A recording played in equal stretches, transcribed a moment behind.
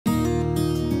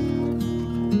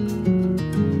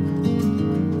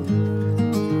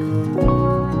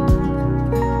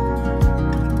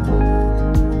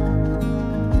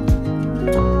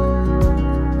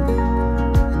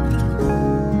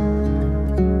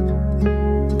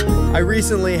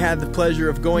recently had the pleasure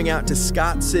of going out to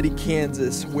Scott City,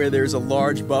 Kansas, where there's a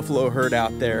large buffalo herd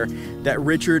out there that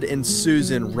Richard and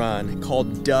Susan run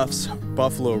called Duff's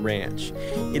Buffalo Ranch.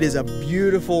 It is a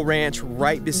beautiful ranch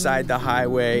right beside the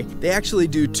highway. They actually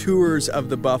do tours of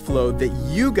the buffalo that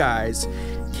you guys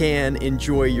can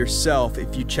enjoy yourself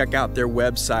if you check out their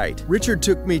website. Richard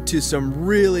took me to some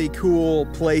really cool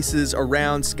places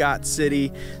around Scott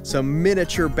City, some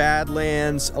miniature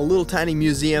Badlands, a little tiny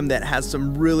museum that has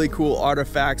some really cool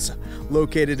artifacts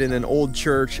located in an old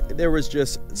church. There was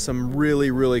just some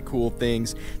really cool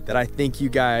things that I think you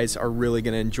guys are really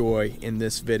gonna enjoy in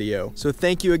this video. So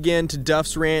thank you again to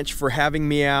Duff's Ranch for having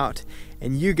me out,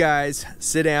 and you guys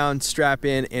sit down, strap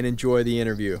in, and enjoy the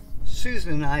interview.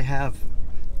 Susan and I have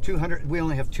we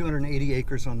only have 280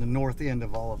 acres on the north end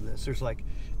of all of this. There's like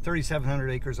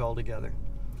 3,700 acres altogether.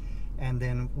 And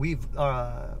then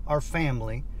our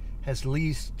family has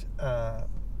leased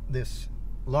this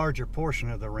larger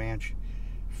portion of the ranch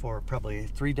for probably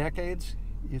 3 decades,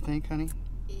 you think, honey?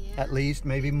 Yeah. At least,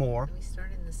 maybe more. We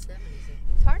started in the 70s.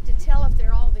 It's hard to tell if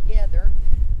they're all together.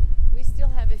 We still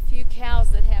have a few cows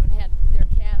that haven't had their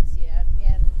calves yet,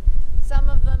 and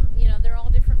some of them, you know, they're all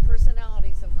different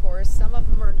personalities, of course. Some of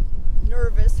them are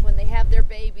nervous when they have their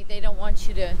baby. They don't want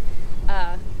you to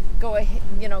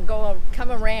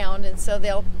come around, and so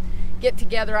they'll get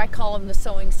together. I call them the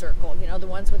sewing circle. You know, the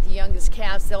ones with the youngest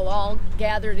calves, they'll all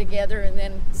gather together, and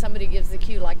then somebody gives the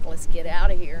cue, like, let's get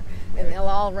out of here, and they'll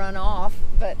all run off.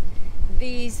 But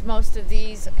most of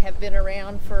these have been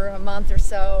around for a month or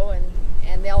so,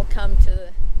 and they'll come to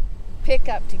the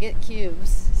pickup to get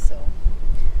cubes.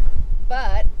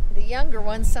 But the younger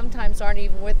ones sometimes aren't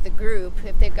even with the group.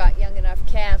 If they've got young enough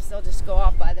calves, they'll just go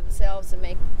off by themselves and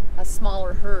make a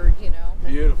smaller herd, you know.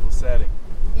 Beautiful setting.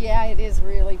 Yeah, it is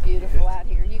really beautiful out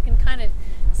here. You can kind of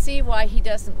see why he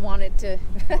doesn't want it to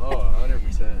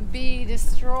 100%. be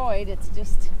destroyed. It's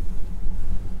just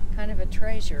kind of a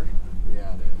treasure.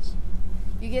 Yeah, it is.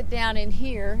 You get down in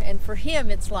here, and for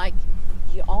him, it's like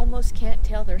you almost can't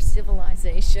tell there's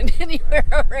civilization anywhere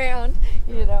around,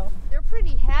 you know. They're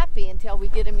pretty happy until we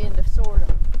get them into sort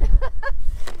of.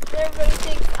 Everybody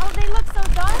thinks, oh, they look so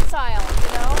docile,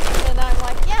 you know. And I'm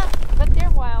like, yeah, but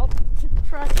they're wild.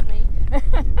 Trust me.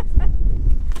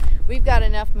 We've got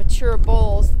enough mature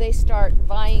bulls. They start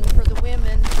vying for the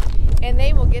women, and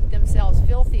they will get themselves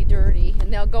filthy dirty,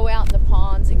 and they'll go out in the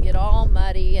ponds and get all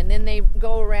muddy, and then they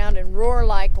go around and roar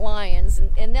like lions,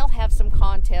 and they'll have some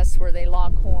contests where they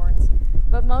lock horns.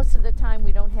 But most of the time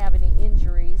we don't have any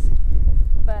injuries.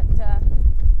 But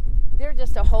they're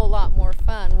just a whole lot more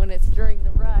fun when it's during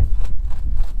the rut.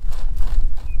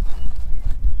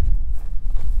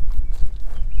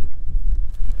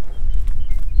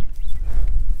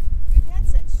 We've had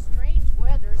such strange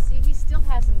weather. See, he still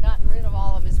hasn't gotten rid of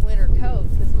all of his winter coat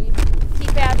because we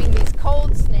keep having these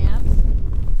cold snaps.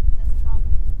 That's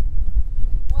probably...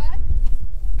 What?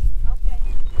 Okay.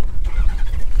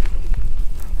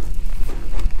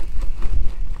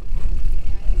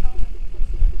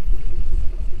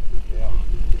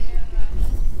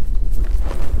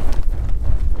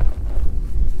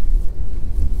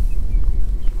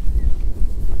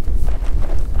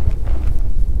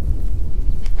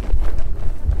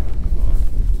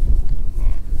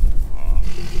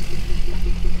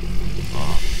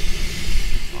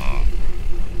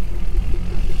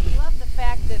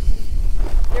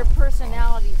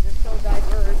 Personalities are so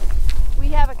diverse. We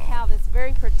have a cow that's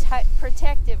very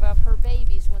protective of her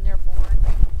babies when they're born.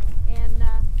 And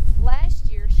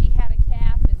last year she had a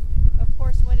calf, and of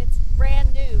course when it's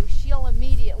brand new, she'll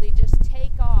immediately just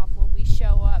take off when we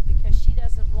show up because she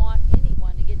doesn't want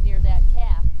anyone to get near that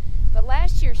calf. But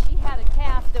last year she had a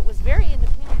calf that was very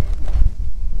independent,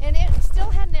 and it still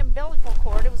had an umbilical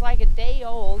cord. It was like a day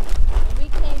old. And we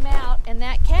came out, and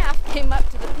that calf came up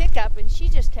to the pickup, and she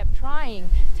just kept trying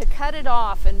to cut it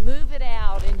off and move it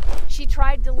out, and she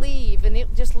tried to leave, and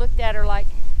it just looked at her like,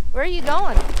 where are you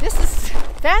going? This is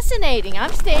fascinating.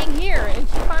 I'm staying here. And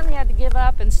she finally had to give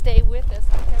up and stay with us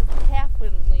because the calf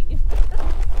wouldn't leave.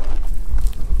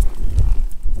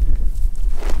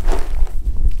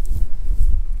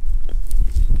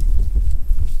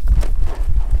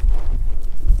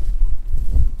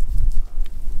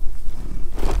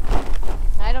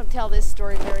 I don't tell this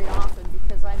story very often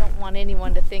because I don't want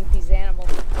anyone to think these animals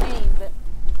are tame, but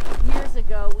years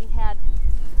ago we had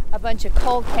a bunch of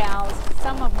cull cows.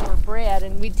 Some of them were bred,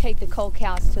 and we'd take the cull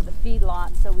cows to the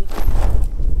feedlot so we could,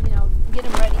 you know, get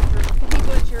them ready to be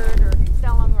butchered or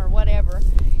sell them or whatever.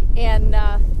 And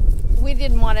we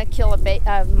didn't want to kill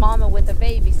a mama with a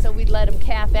baby, so we'd let them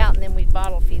calf out and then we'd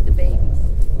bottle feed the babies.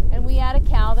 And we had a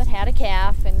cow that had a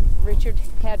calf, and Richard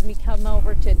had me come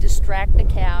over to distract the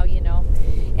cow, you know.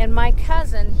 And my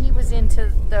cousin, he was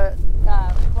into the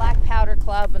Black Powder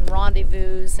Club and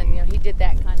rendezvous, and you know, he did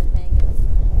that kind of thing.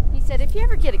 And he said, if you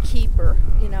ever get a keeper,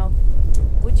 you know,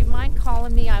 would you mind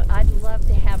calling me? I'd love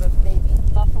to have a baby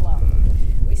buffalo.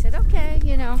 We said, okay,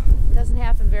 you know, doesn't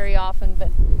happen very often, but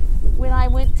when I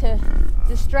went to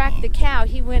distract the cow,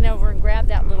 he went over and grabbed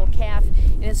that little calf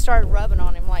and it started rubbing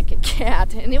on him like a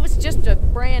cat, and it was just a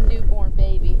brand newborn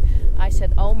baby. I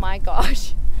said, oh my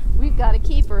gosh, we've got to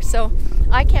keep her. So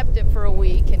I kept it for a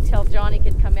week until Johnny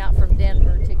could come out from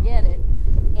Denver to get it.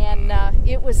 And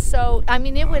it was so, I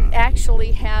mean, it would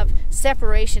actually have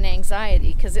separation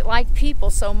anxiety because it liked people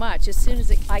so much. As soon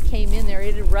as I came in there,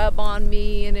 it'd rub on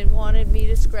me and it wanted me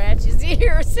to scratch his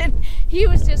ears, and he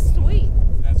was just sweet.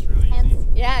 That's really easy.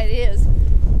 Yeah, it is.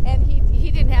 And he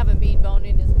didn't have a mean bone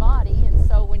in his body, and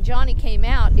so when Johnny came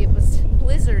out, it was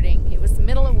blizzarding. It was the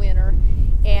middle of winter,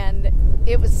 and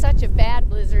it was such a bad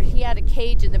blizzard. He had a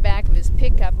cage in the back of his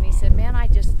pickup, and he said, man, I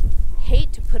just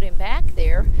hate to put him back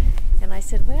there. And I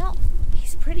said, well,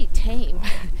 he's pretty tame.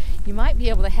 You might be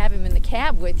able to have him in the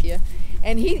cab with you.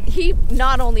 And he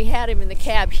not only had him in the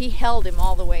cab, he held him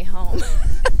all the way home.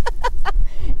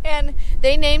 And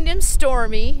they named him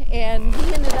Stormy, and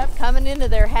he ended up coming into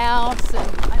their house.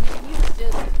 And I mean, he was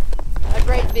just a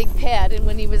great big pet. And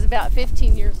when he was about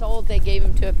 15 years old, they gave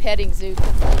him to a petting zoo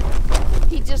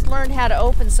because he just learned how to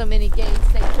open so many gates.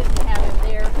 They couldn't have him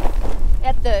there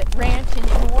at the ranch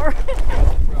anymore.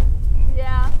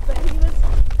 Yeah, but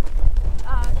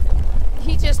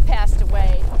he just passed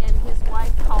away, and his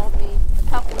wife called me a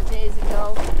couple of days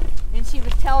ago, and she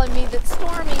was telling me that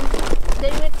Stormy,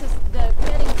 they went to the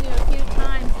petting zoo a few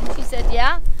times, and she said,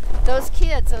 yeah, those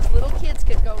little kids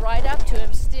could go right up to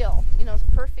him still, you know,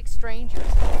 perfect strangers,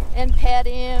 and pet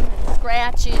him and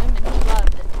scratch him, and he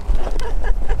loved it.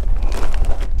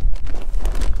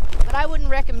 But I wouldn't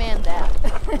recommend that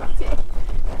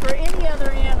for any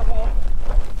other animal.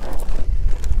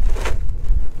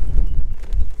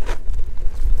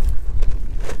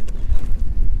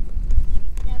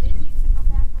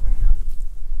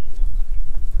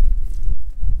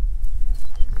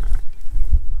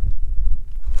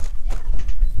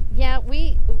 Yeah,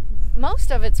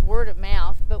 most of it's word of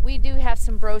mouth, but we do have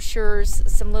some brochures,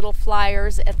 some little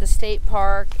flyers at the state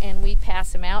park, and we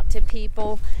pass them out to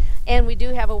people. And we do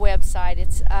have a website.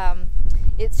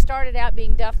 It started out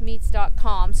being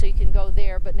duffmeats.com, so you can go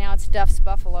there, but now it's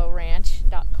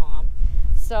duffsbuffaloranch.com.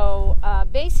 So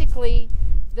basically,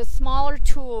 the smaller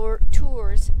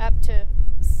tours up to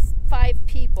 5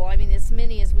 people, I mean as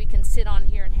many as we can sit on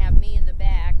here and have me in the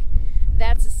back,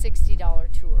 that's a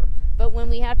 $60 tour. But when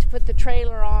we have to put the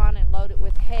trailer on and load it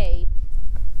with hay,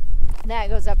 that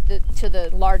goes up to the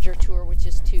larger tour, which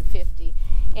is $250.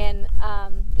 And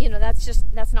you know,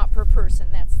 that's not per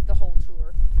person, that's the whole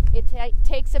tour. It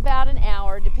takes about an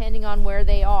hour depending on where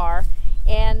they are.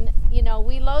 And you know,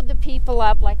 we load the people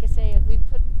up, like I say, we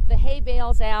put the hay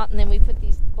bales out, and then we put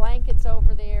these blankets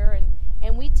over there,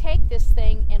 and we take this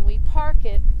thing and we park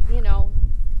it, you know,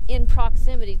 in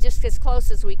proximity, just as close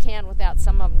as we can without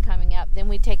some of them coming up. Then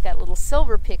we take that little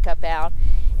silver pickup out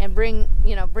and bring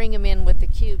them in with the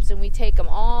cubes, and we take them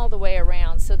all the way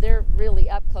around, so they're really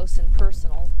up close and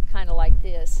personal, kind of like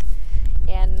this.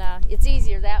 And it's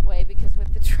easier that way because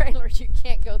with the trailer you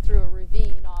can't go through a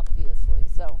ravine, obviously.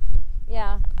 So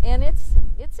yeah, and it's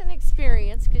an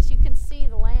experience because you can see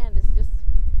the land is just,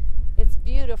 it's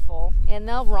beautiful, and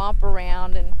they'll romp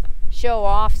around and show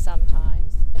off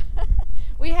sometimes.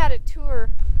 We had a tour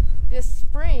this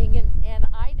spring, and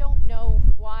I don't know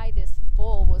why this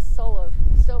bull was so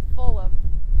full of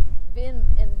vim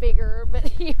and vigor, but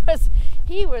he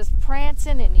was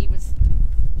prancing and he was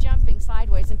jumping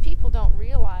sideways, and people don't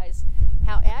realize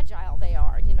how agile they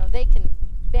are. You know, they can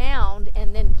bound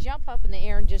and then jump up in the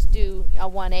air and just do a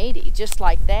 180 just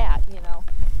like that, you know.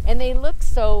 And they look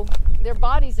so, their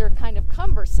bodies are kind of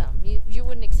cumbersome. You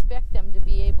wouldn't expect them to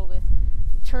be able to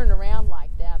turn around like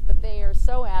that, but they are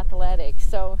so athletic.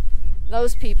 So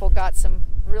those people got some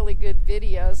really good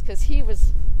videos because he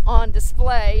was on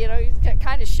display, you know, he's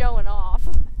kind of showing off.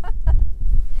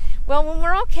 Well, when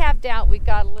we're all capped out, we've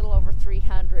got a little over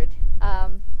 300,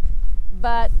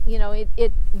 but you know,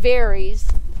 it varies.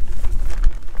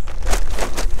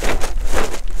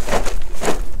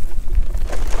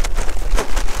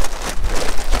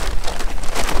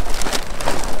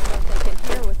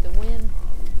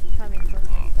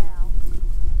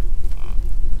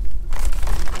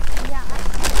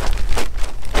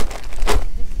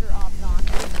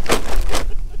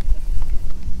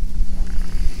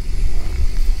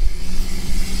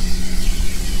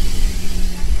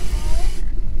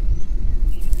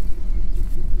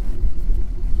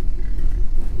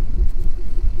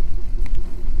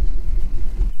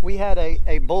 had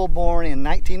a bull born in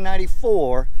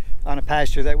 1994 on a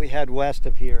pasture that we had west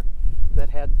of here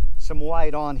that had some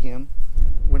white on him.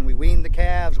 When we weaned the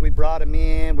calves, we brought him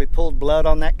in, we pulled blood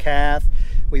on that calf,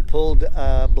 we pulled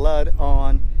blood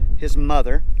on his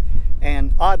mother,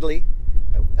 and oddly,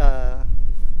 that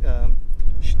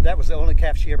was the only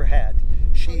calf she ever had.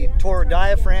 She tore her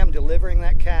diaphragm delivering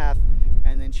that calf,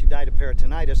 and then she died of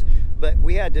peritonitis. But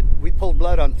we pulled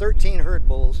blood on 13 herd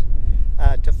bulls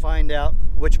to find out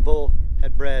which bull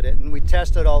had bred it, and we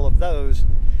tested all of those,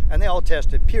 and they all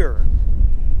tested pure.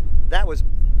 That was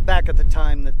back at the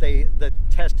time that the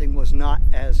testing was not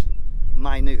as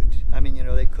minute. I mean, you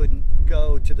know, they couldn't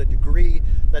go to the degree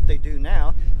that they do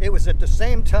now. It was at the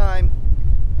same time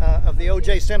of the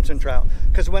O.J. Simpson trial,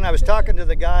 because when I was talking to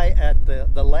the guy at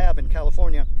the lab in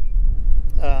California,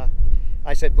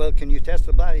 I said, well, can you test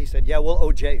the blood? He said, yeah, we'll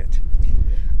O.J. it.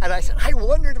 And I said, I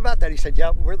wondered about that. He said, yeah,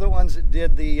 we're the ones that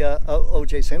did the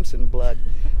O.J. Simpson blood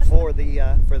for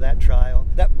that trial.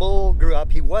 That bull grew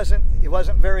up. He wasn't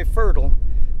very fertile,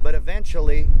 but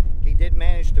eventually he did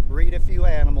manage to breed a few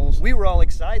animals. We were all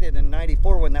excited in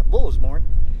 '94 when that bull was born,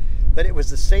 but it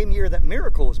was the same year that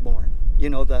Miracle was born.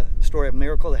 You know, the story of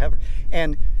Miracle, the heifer.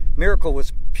 And Miracle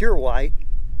was pure white.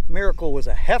 Miracle was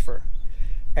a heifer.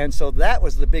 And so that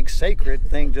was the big sacred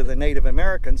thing to the Native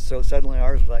Americans. So suddenly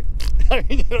ours was like, I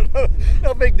mean, you know,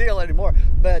 no big deal anymore.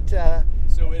 But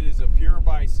so it is a pure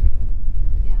bison.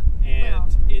 Yeah.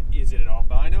 And is it an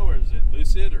albino or is it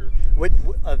lucid or?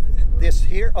 This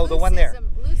here? Oh, the one there.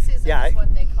 Leucism Yeah, is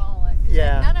what they call it.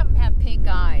 Yeah. And none of them have pink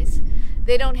eyes.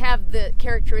 They don't have the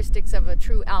characteristics of a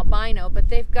true albino, but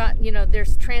they've got, you know,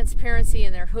 there's transparency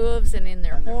in their hooves and in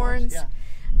their horns. Yeah.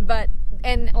 But,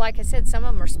 and like I said, some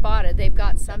of them are spotted. They've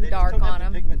got some dark on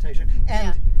them. Pigmentation.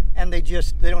 And they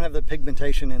don't have the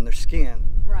pigmentation in their skin.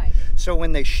 Right. So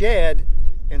when they shed,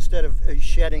 instead of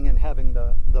shedding and having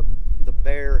the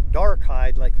bare dark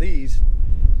hide like these,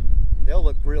 they'll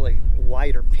look really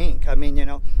white or pink. I mean, you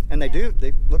know, and they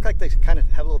look like they kind of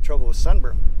have a little trouble with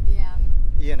sunburn. Yeah.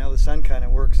 You know, the sun kind of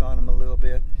works on them a little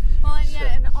bit. Well, and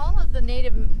yeah, and all of the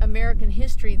Native American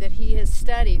history that he has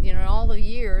studied, you know, in all the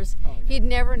years, he'd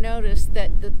never noticed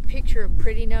that the picture of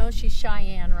Pretty Nose, she's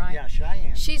Cheyenne, right? Yeah,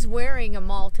 Cheyenne. She's wearing a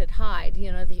malted hide.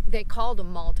 You know, they called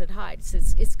them malted hides.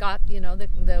 It's got, you know,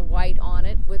 the white on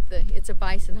it it's a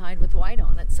bison hide with white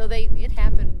on it. So it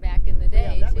happened back in the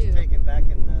day, that too. was taken back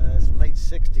in the late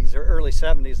 60s or early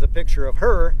 70s, the picture of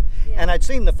her. Yeah. And I'd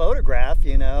seen the photograph,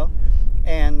 you know,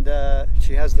 and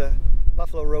she has the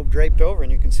buffalo robe draped over,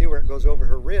 and you can see where it goes over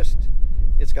her wrist.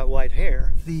 It's got white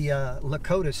hair. The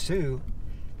Lakota Sioux,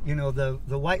 you know,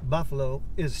 the white buffalo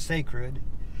is sacred,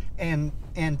 and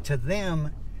to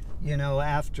them, you know,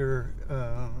 after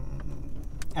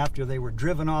they were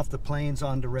driven off the plains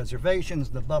onto reservations,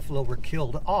 the buffalo were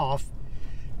killed off.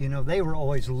 You know, they were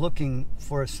always looking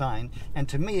for a sign, and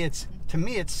to me it's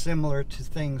similar to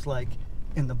things like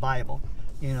in the Bible,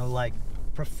 you know, like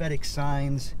prophetic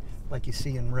signs, like you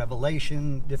see in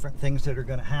Revelation, different things that are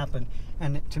going to happen.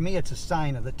 And to me, it's a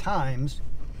sign of the times.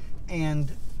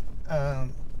 And,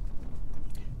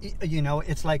 you know,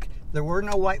 it's like there were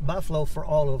no white buffalo for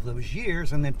all of those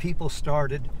years. And then people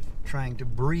started trying to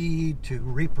breed, to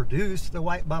reproduce the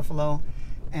white buffalo.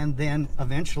 And then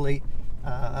eventually,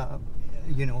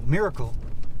 you know, Miracle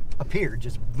appeared,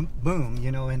 just boom,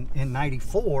 you know, in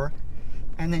 '94.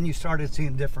 And then you started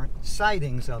seeing different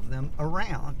sightings of them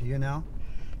around, you know.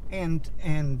 And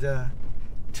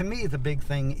to me, the big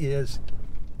thing is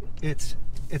it's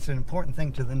an important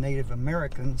thing to the Native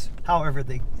Americans. However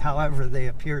they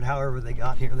appeared, however they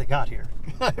got here, they got here.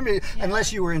 I mean, Yeah.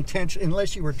 unless you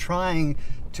were trying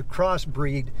to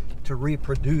crossbreed to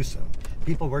reproduce them.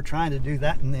 People were trying to do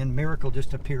that, and then Miracle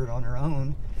just appeared on her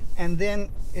own. And then,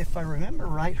 if I remember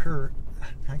right, her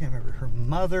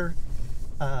mother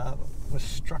was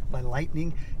struck by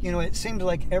lightning. You know, it seemed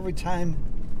like every time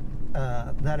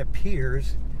that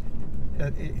appears,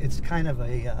 it's kind of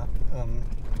a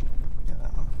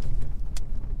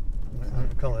I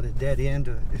don't call it a dead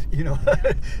end. You know,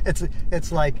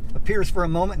 it's like appears for a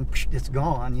moment and it's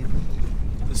gone. You know?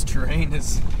 This terrain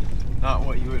is not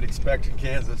what you would expect in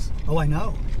Kansas. Oh, I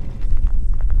know.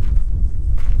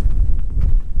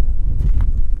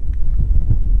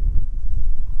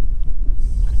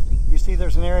 You see,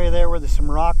 there's an area there where there's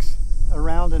some rocks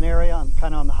around an area,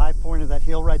 kind of on the high point of that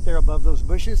hill right there above those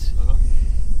bushes. Uh-huh.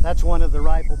 That's one of the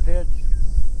rifle pits.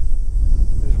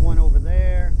 There's one over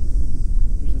there.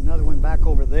 There's another one back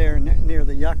over there near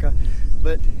the yucca.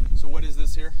 But so what is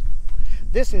this here?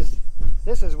 this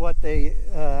is what they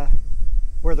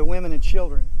where the women and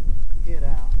children hid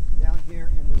out down here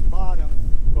in the bottom.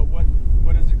 But what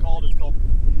is it called? It's called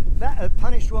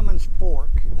Punished Woman's Fork.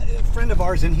 A friend of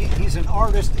ours, and he's an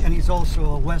artist and he's also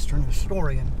a Western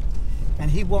historian. And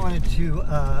he wanted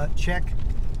to check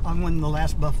on when the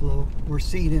last buffalo were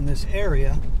seen in this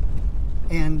area.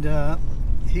 And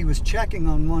he was checking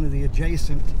on one of the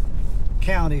adjacent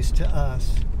counties to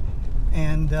us.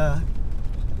 And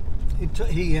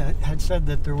he had said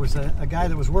that there was a guy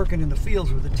that was working in the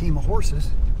fields with a team of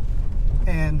horses.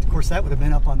 And of course that would have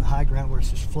been up on the high ground where it's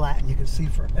just flat and you could see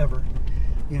forever,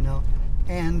 you know.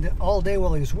 And all day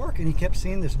while he was working, he kept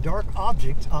seeing this dark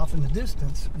object off in the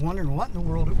distance, wondering what in the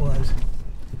world it was.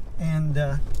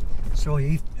 And so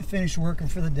he finished working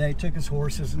for the day, took his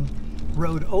horses and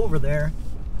rode over there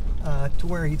to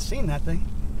where he'd seen that thing.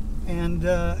 And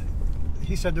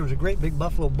he said there was a great big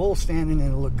buffalo bull standing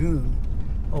in a lagoon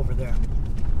over there.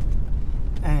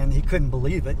 And he couldn't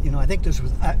believe it. You know, I think this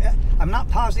was, I'm not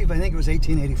positive, I think it was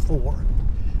 1884,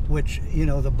 which, you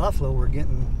know, the buffalo were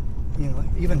getting, you know,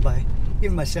 even by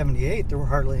 78, there were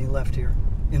hardly any left here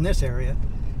in this area.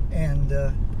 And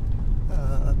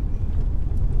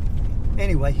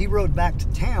anyway, he rode back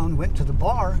to town, went to the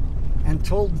bar, and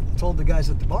told the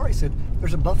guys at the bar, he said,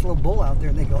 there's a buffalo bull out there.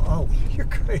 And they go, oh, you're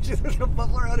crazy, there's no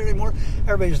buffalo out there anymore.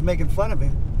 Everybody's just making fun of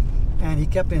him. And he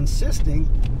kept insisting.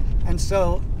 And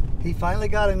so he finally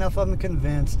got enough of them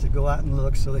convinced to go out and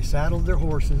look. So they saddled their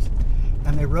horses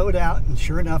and they rode out, and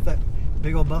sure enough, that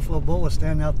big old buffalo bull was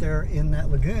standing out there in that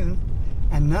lagoon,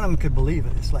 and none of them could believe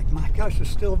it. It's like, my gosh,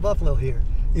 there's still a buffalo here,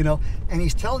 you know. And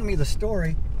he's telling me the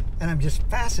story, and I'm just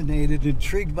fascinated,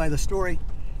 intrigued by the story.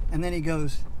 And then he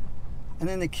goes, and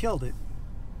then they killed it.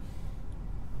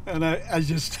 And I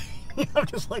just, I'm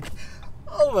just like,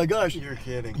 oh my gosh. You're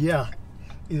kidding. Yeah.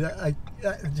 I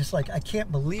just like, I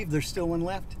can't believe there's still one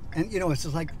left. And you know, it's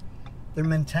just like their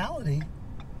mentality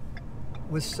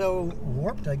was so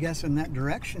warped, I guess, in that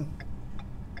direction,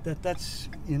 that's,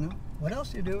 you know, what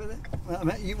else do you do with it? Well, I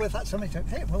mean, you thought somebody said,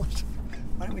 hey, well,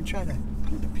 why don't we try to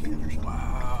put a pin or something?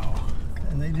 Wow.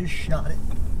 And they just shot it.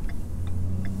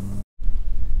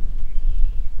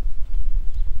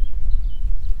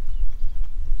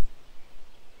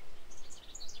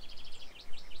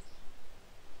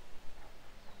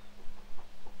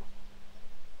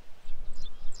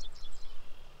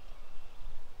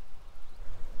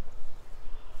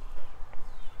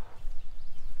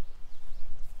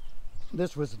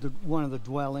 This was one of the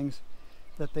dwellings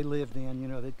that they lived in. You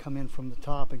know, they'd come in from the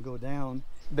top and go down.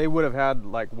 They would have had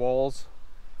like walls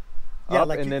up,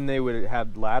 like, and then they would have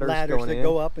had ladders going that in.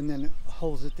 go up, and then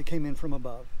holes that they came in from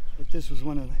above. But this was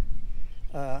one of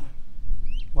the,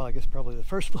 well, I guess probably the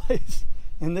first place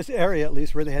in this area, at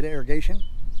least, where they had irrigation.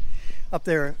 Up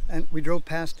there, and we drove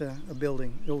past a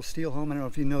building, the old steel home. I don't know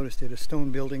if you noticed it, a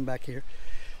stone building back here.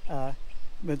 But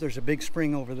there's a big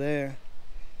spring over there.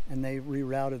 And they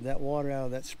rerouted that water out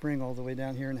of that spring all the way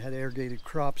down here and had irrigated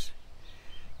crops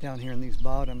down here in these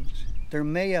bottoms. There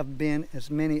may have been as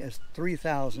many as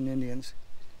 3,000 Indians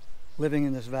living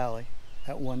in this valley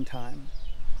at one time.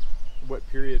 What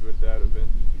period would that have been?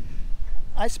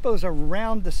 I suppose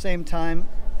around the same time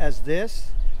as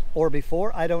this or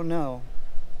before, I don't know.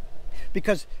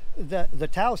 Because the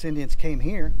Taos Indians came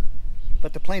here,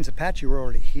 but the Plains Apache were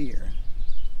already here.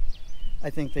 I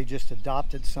think they just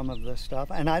adopted some of the stuff,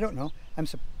 and I don't know.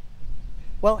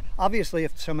 Well, obviously,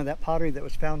 if some of that pottery that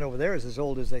was found over there is as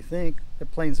old as they think, the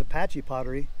Plains Apache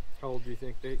pottery. How old do you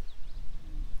think they're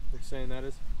saying that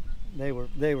is? They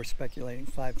were speculating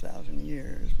 5,000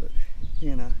 years, but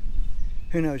you know,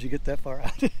 who knows? You get that far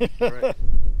out. Right.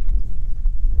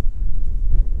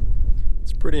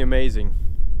 It's pretty amazing.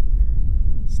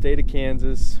 State of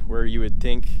Kansas, where you would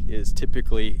think is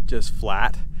typically just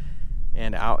flat.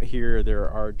 And out here there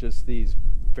are just these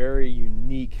very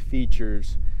unique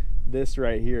features. This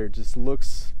right here just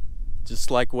looks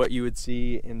just like what you would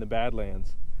see in the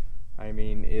Badlands. I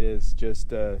mean, it is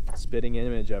just a spitting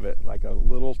image of it, like a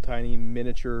little tiny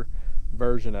miniature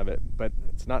version of it, but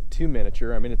it's not too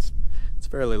miniature. I mean, it's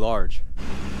fairly large.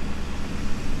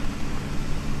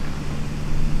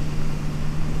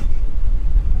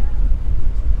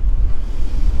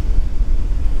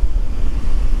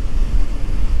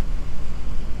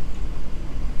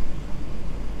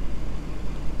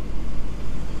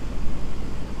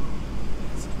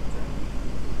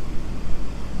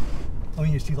 Oh,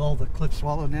 you see all the cliff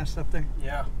swallow nests up there?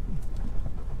 Yeah.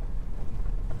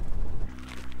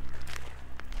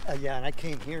 Yeah, and I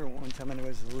came here one time when I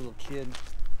was a little kid.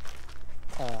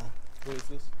 What is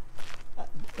this?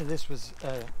 This was,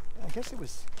 I think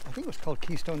it was called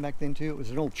Keystone back then too. It was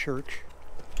an old church.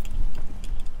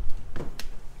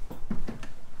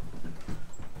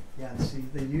 Yeah, and see,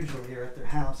 they usually are at their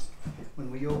house, when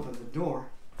we open the door,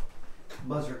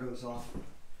 buzzer goes off.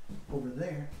 over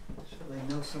there so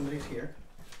they know somebody's here.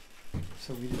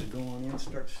 So we just go on in and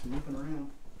start snooping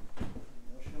around.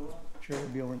 They'll show up. Sure, it'll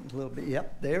be over in a little bit.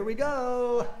 Yep, there we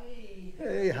go. Hey.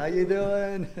 Hey, how you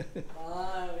doing?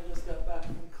 Hi, we just got back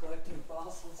from collecting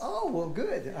fossils. Oh, well,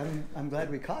 good. I'm glad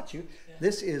we caught you. Yeah.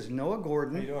 This is Noah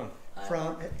Gordon. How you doing?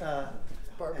 From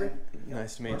Barbara.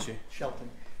 Nice to meet you. Shelton.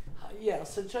 Yeah,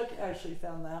 so Chuck actually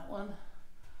found that one.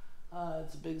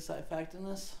 It's a big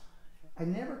Cyphactinus. I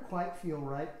never quite feel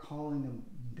right calling them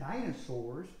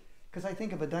dinosaurs because I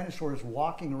think of a dinosaur as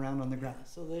walking around on the ground.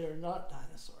 So they are not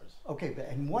dinosaurs. Okay, but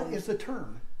and what is the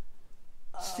term?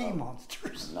 Sea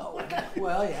monsters. No.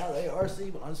 Well, yeah, they are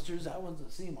sea monsters. That one's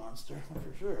a sea monster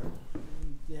for sure.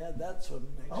 Yeah, that's what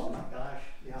makes. Oh my gosh.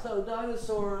 Yeah. So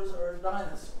dinosaurs are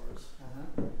dinosaurs,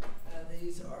 Uh-huh. and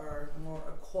these are more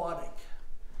aquatic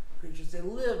creatures. They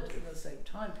lived in the same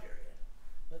time period,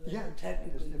 but they are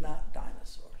technically not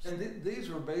dinosaurs. And these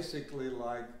were basically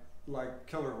like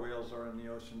killer whales are in the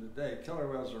ocean today.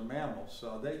 Killer whales are mammals,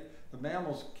 so the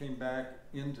mammals came back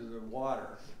into the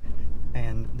water.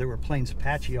 And there were plains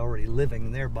Apache already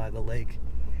living there by the lake.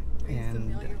 Are you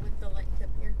familiar with the lake up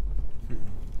here?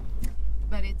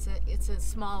 But it's a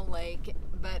small lake.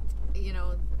 But you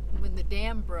know, when the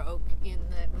dam broke in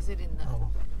the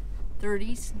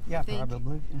 30s? Yeah, I think,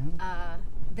 probably.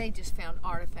 they just found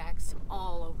artifacts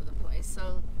all over the place.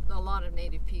 So a lot of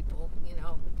native people, you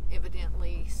know,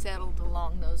 evidently settled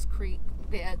along those creek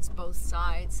beds, both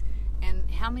sides. And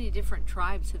how many different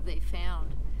tribes have they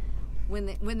found? When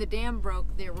the dam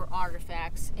broke, there were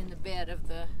artifacts in the bed of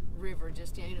the river,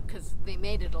 just, you know, because they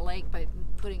made it a lake by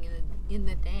putting it in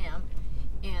the dam,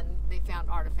 and they found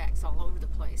artifacts all over the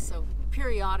place. So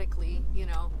periodically, you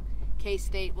know,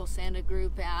 K-State will send a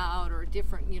group out, or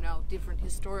different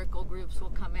historical groups will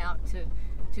come out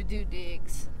to do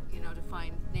digs, you know, to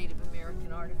find Native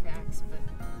American artifacts. But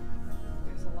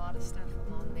there's a lot of stuff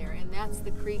along there, and that's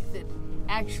the creek that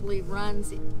actually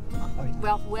runs,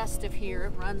 well, west of here. It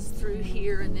runs through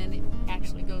here, and then it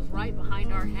actually goes right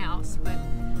behind our house. But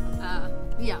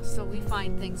yeah, so we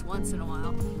find things once in a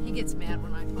while. He gets mad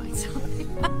when I find something.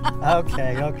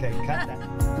 Okay, cut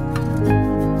that.